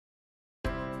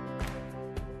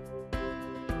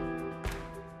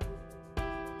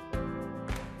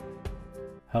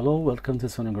Hello, welcome to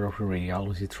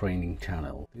Sonography-radiology training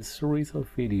channel. This series of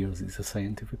videos is a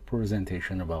scientific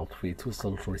presentation about fetus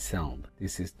ultrasound.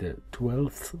 This is the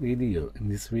 12th video in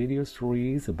this video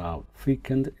series about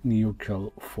thickened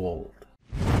nuchal fold.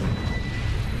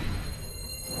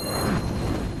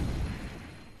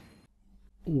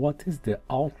 What is the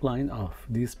outline of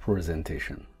this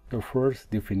presentation? The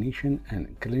first, definition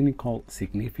and clinical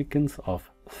significance of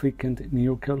thickened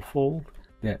nuchal fold,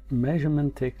 the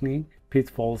measurement technique,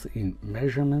 pitfalls in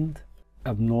measurement,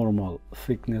 abnormal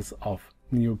thickness of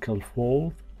nuchal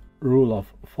fold, rule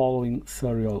of following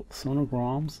serial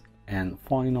sonograms, and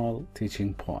final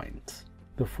teaching points.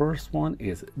 The first one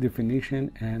is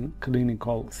definition and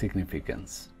clinical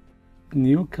significance.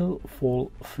 Nuchal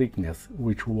fold thickness,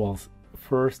 which was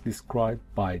first described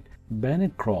by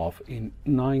Bancroft in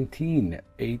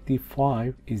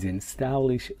 1985, is an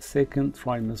established second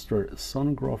trimester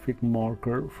sonographic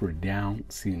marker for Down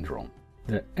syndrome.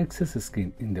 The excess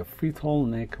skin in the fetal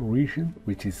neck region,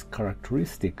 which is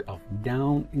characteristic of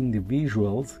Down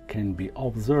individuals, can be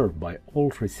observed by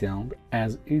ultrasound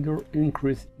as either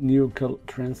increased nuchal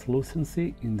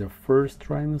translucency in the first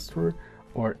trimester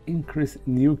or increased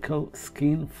nuchal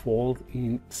skin fold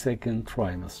in second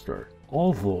trimester.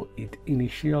 Although it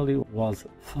initially was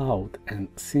thought and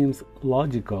seems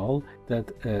logical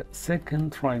that a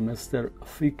second trimester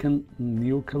thickened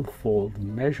nuchal fold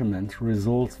measurement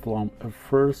results from a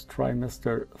first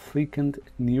trimester thickened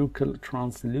nuchal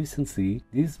translucency,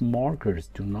 these markers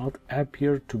do not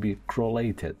appear to be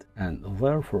correlated and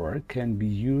therefore can be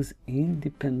used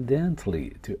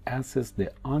independently to assess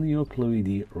the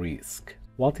aneuploidy risk.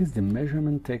 What is the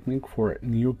measurement technique for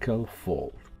nuchal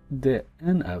fold? The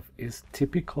NF is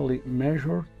typically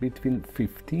measured between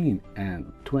 15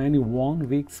 and 21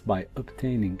 weeks by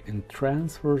obtaining a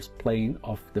transverse plane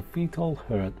of the fetal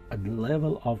head at the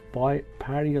level of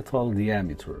biparietal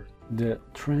diameter. The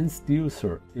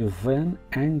transducer is then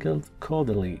angled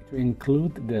caudally to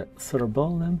include the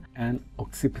cerebellum and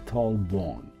occipital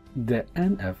bone. The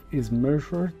NF is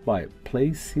measured by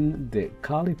placing the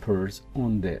calipers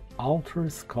on the outer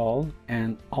skull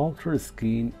and outer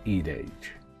skin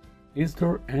edge. Is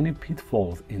there any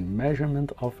pitfalls in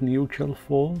measurement of nuchal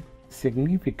fold?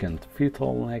 Significant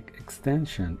fetal neck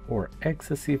extension or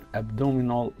excessive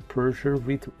abdominal pressure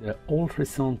with the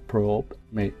ultrasound probe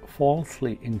may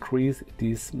falsely increase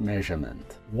this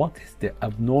measurement. What is the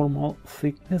abnormal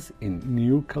thickness in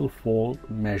nuchal fold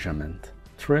measurement?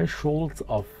 Thresholds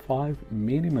of 5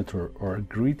 mm or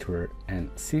greater and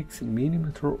 6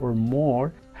 mm or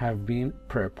more have been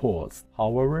proposed.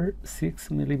 However, 6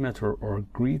 mm or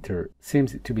greater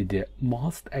seems to be the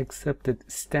most accepted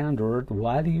standard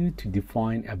value to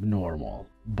define abnormal.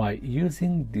 By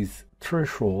using this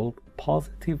threshold,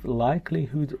 positive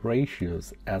likelihood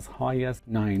ratios as high as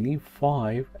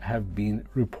 95 have been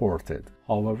reported.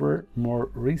 However, more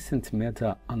recent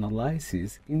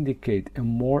meta-analyses indicate a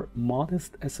more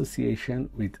modest association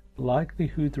with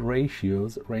likelihood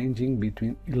ratios ranging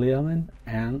between 11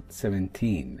 and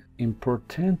 17.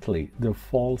 Importantly, the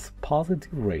false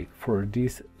positive rate for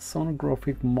this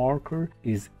sonographic marker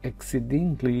is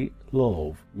exceedingly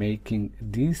low, making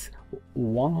this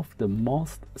one of the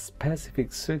most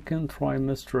specific second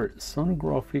trimester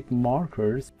sonographic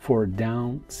markers for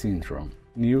Down syndrome.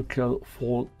 Nuchal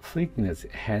fold thickness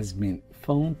has been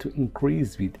found to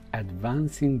increase with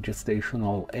advancing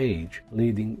gestational age,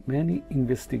 leading many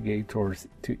investigators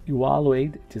to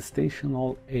evaluate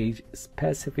gestational age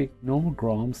specific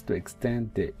nomograms to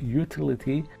extend the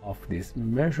utility of this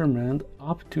measurement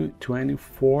up to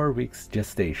 24 weeks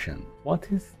gestation.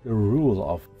 What is the rule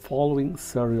of following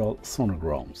serial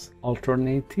sonograms?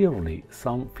 Alternatively,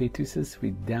 some fetuses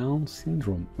with Down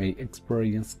syndrome may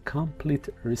experience complete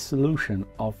resolution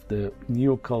of the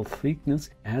nuchal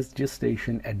thickness as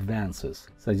gestation advances,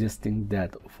 suggesting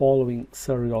that following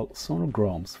serial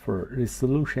sonograms for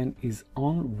resolution is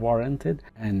unwarranted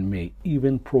and may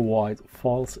even provide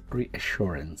false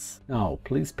reassurance. Now,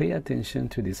 please pay attention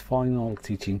to these final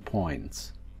teaching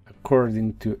points.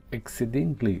 According to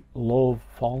exceedingly low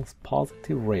false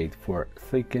positive rate for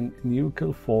thickened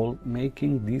nuchal fold,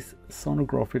 making this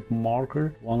sonographic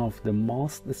marker one of the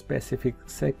most specific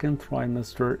second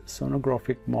trimester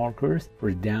sonographic markers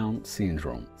for Down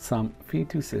syndrome. Some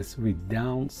fetuses with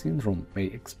Down syndrome may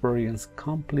experience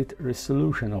complete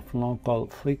resolution of nuchal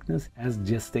thickness as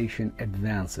gestation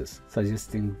advances,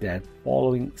 suggesting that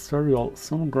following serial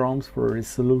sonograms for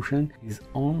resolution is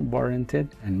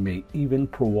unwarranted and may even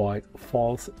provide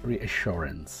false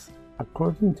reassurance.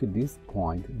 According to this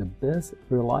point, the best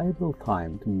reliable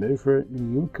time to measure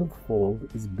nuchal fold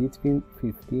is between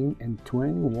 15 and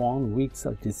 21 weeks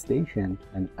of gestation,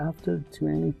 and after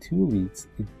 22 weeks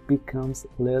it becomes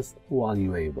less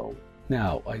valuable.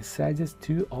 Now, I suggest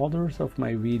 2 others of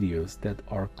my videos that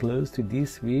are close to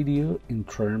this video in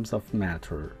terms of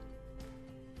matter.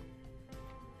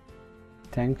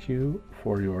 Thank you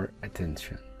for your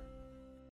attention.